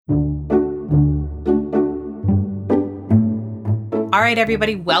All right,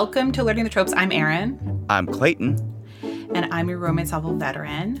 everybody, welcome to Learning the Tropes. I'm Erin. I'm Clayton. And I'm your romance novel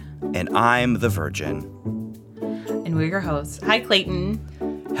veteran. And I'm the virgin. And we're your hosts. Hi,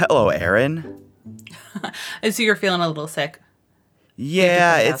 Clayton. Hello, Erin. So you're feeling a little sick.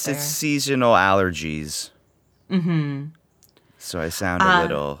 Yeah, it's seasonal allergies. Mm-hmm. So I sound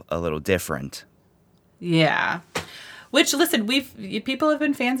a little different. Yeah. Which, listen, people have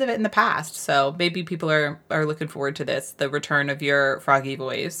been fans of it in the past, so maybe people are looking forward to this, the return of your froggy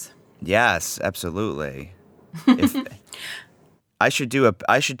voice. Yes, absolutely. I should do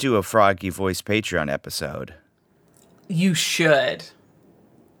a froggy voice Patreon episode. You should.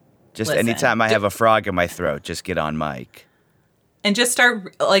 Just anytime I have a frog in my throat, just get on mic. And just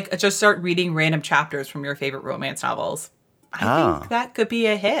start reading random chapters from your favorite romance novels. I think that could be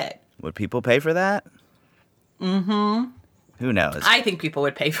a hit. Would people pay for that? Mm-hmm. Who knows? I think people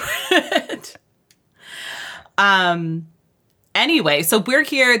would pay for it. Anyway, so we're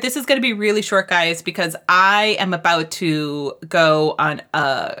here. This is going to be really short, guys, because I am about to go on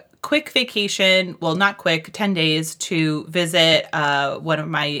a quick vacation. Well, not quick, 10 days to visit one of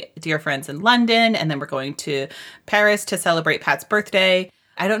my dear friends in London. And then we're going to Paris to celebrate Pat's birthday.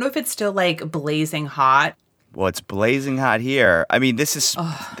 I don't know if it's still like blazing hot. Well, it's blazing hot here. I mean, this is,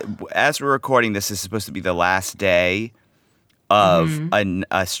 as we're recording, this is supposed to be the last day of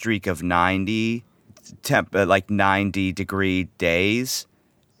a streak of 90 degree days.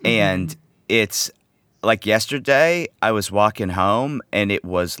 And it's like yesterday, I was walking home and it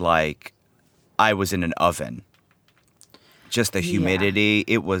was like I was in an oven. Just the humidity,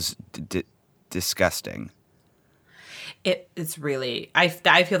 it was disgusting. It's really, I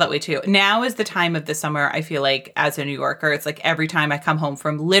feel that way too. Now is the time of the summer, I feel like, as a New Yorker, it's like every time I come home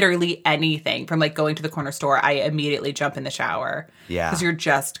from literally anything, from like going to the corner store, I immediately jump in the shower. Yeah. Because you're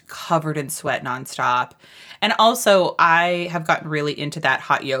just covered in sweat nonstop. And also, I have gotten really into that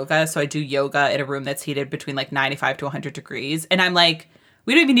hot yoga. So I do yoga in a room that's heated between like 95 to 100 degrees. And I'm like,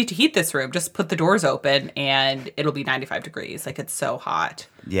 we don't even need to heat this room. Just put the doors open and it'll be 95 degrees. Like, it's so hot.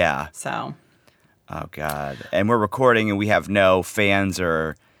 Yeah. So... Oh, God. And we're recording and we have no fans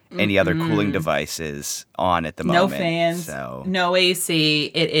or any other cooling devices on at the moment. No fans, no AC.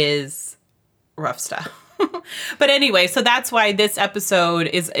 It is rough stuff. But anyway, so that's why this episode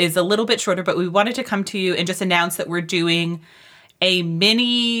is a little bit shorter, but we wanted to come to you and just announce that we're doing a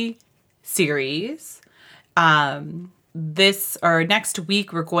mini series. Next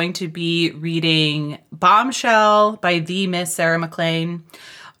week, we're going to be reading Bombshell by the Miss Sarah MacLean.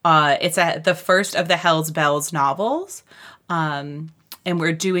 It's the first of the Hell's Bells novels. And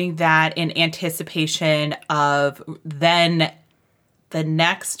we're doing that in anticipation of then the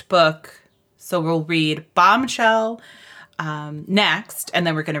next book. So we'll read Bombshell next, and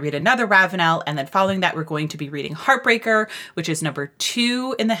then we're going to read another Ravenel. And then following that, we're going to be reading Heartbreaker, which is number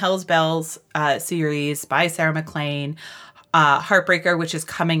 2 in the Hell's Bells series by Sarah MacLean. Heartbreaker, which is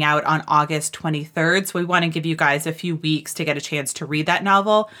coming out on August 23rd. So we want to give you guys a few weeks to get a chance to read that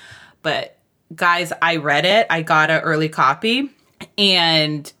novel. But guys, I read it. I got an early copy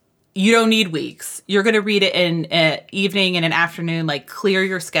and you don't need weeks. You're going to read it in an evening and an afternoon, like clear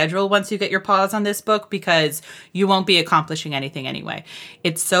your schedule once you get your paws on this book because you won't be accomplishing anything anyway.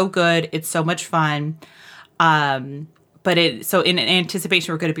 It's so good. It's so much fun. So in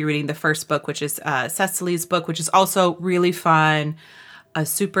anticipation, we're going to be reading the first book, which is Cecily's book, which is also really fun, a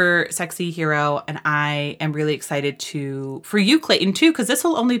super sexy hero. And I am really excited for you, Clayton, too, because this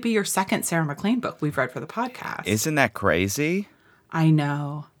will only be your second Sarah MacLean book we've read for the podcast. Isn't that crazy? I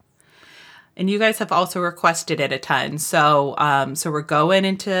know. And you guys have also requested it a ton. So we're going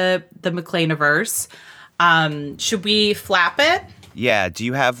into the MacLean-averse. Should we flap it? Yeah. Do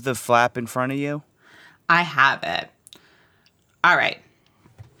you have the flap in front of you? I have it. All right.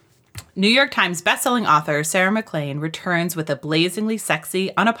 New York Times bestselling author Sarah MacLean returns with a blazingly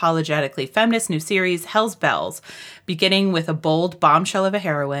sexy, unapologetically feminist new series, Hell's Bells, beginning with a bold bombshell of a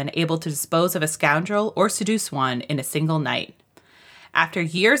heroine able to dispose of a scoundrel or seduce one in a single night. After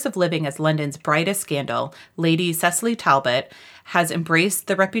years of living as London's brightest scandal, Lady Cecily Talbot has embraced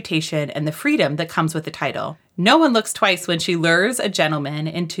the reputation and the freedom that comes with the title. No one looks twice when she lures a gentleman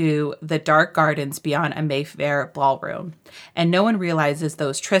into the dark gardens beyond a Mayfair ballroom, and no one realizes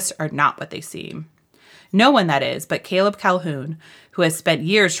those trysts are not what they seem. No one, that is, but Caleb Calhoun, who has spent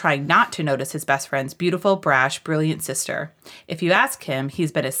years trying not to notice his best friend's beautiful, brash, brilliant sister. If you ask him,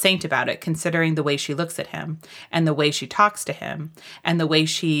 he's been a saint about it, considering the way she looks at him, and the way she talks to him, and the way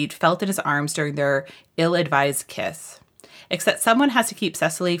she felt in his arms during their ill-advised kiss. Except someone has to keep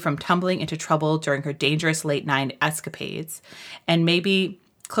Cecily from tumbling into trouble during her dangerous late-night escapades, and maybe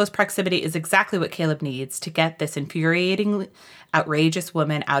close proximity is exactly what Caleb needs to get this infuriatingly outrageous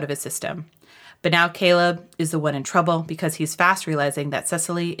woman out of his system. But now Caleb is the one in trouble because he's fast realizing that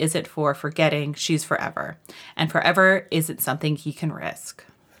Cecily isn't for forgetting, she's forever. And forever isn't something he can risk.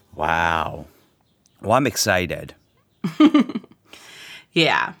 Wow. Well, I'm excited.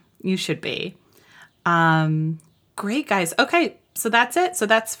 Yeah, you should be. Great, guys. Okay, so that's it. So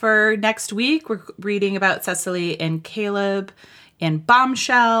that's for next week. We're reading about Cecily and Caleb in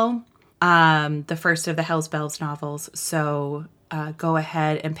Bombshell, the first of the Hell's Bells novels. So go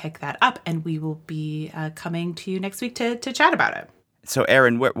ahead and pick that up, and we will be coming to you next week to chat about it. So,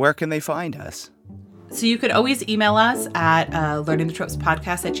 Erin, where can they find us? So you could always email us at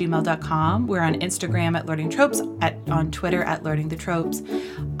learningthetropespodcast@gmail.com. We're on Instagram at learningtropes, on Twitter at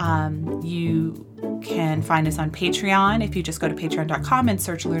learningthetropes. You can find us on Patreon. If you just go to patreon.com and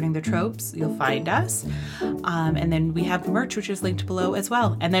search Learning the Tropes, you'll find us. And then we have merch, which is linked below as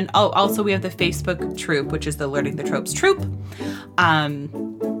well. And then, also we have the Facebook troop, which is the Learning the Tropes troop. And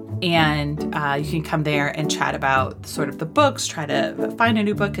you can come there and chat about sort of the books, try to find a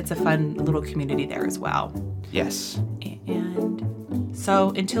new book. It's a fun little community there as well. Yes. And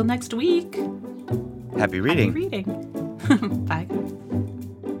so until next week. Happy reading. Happy reading. Bye, guys.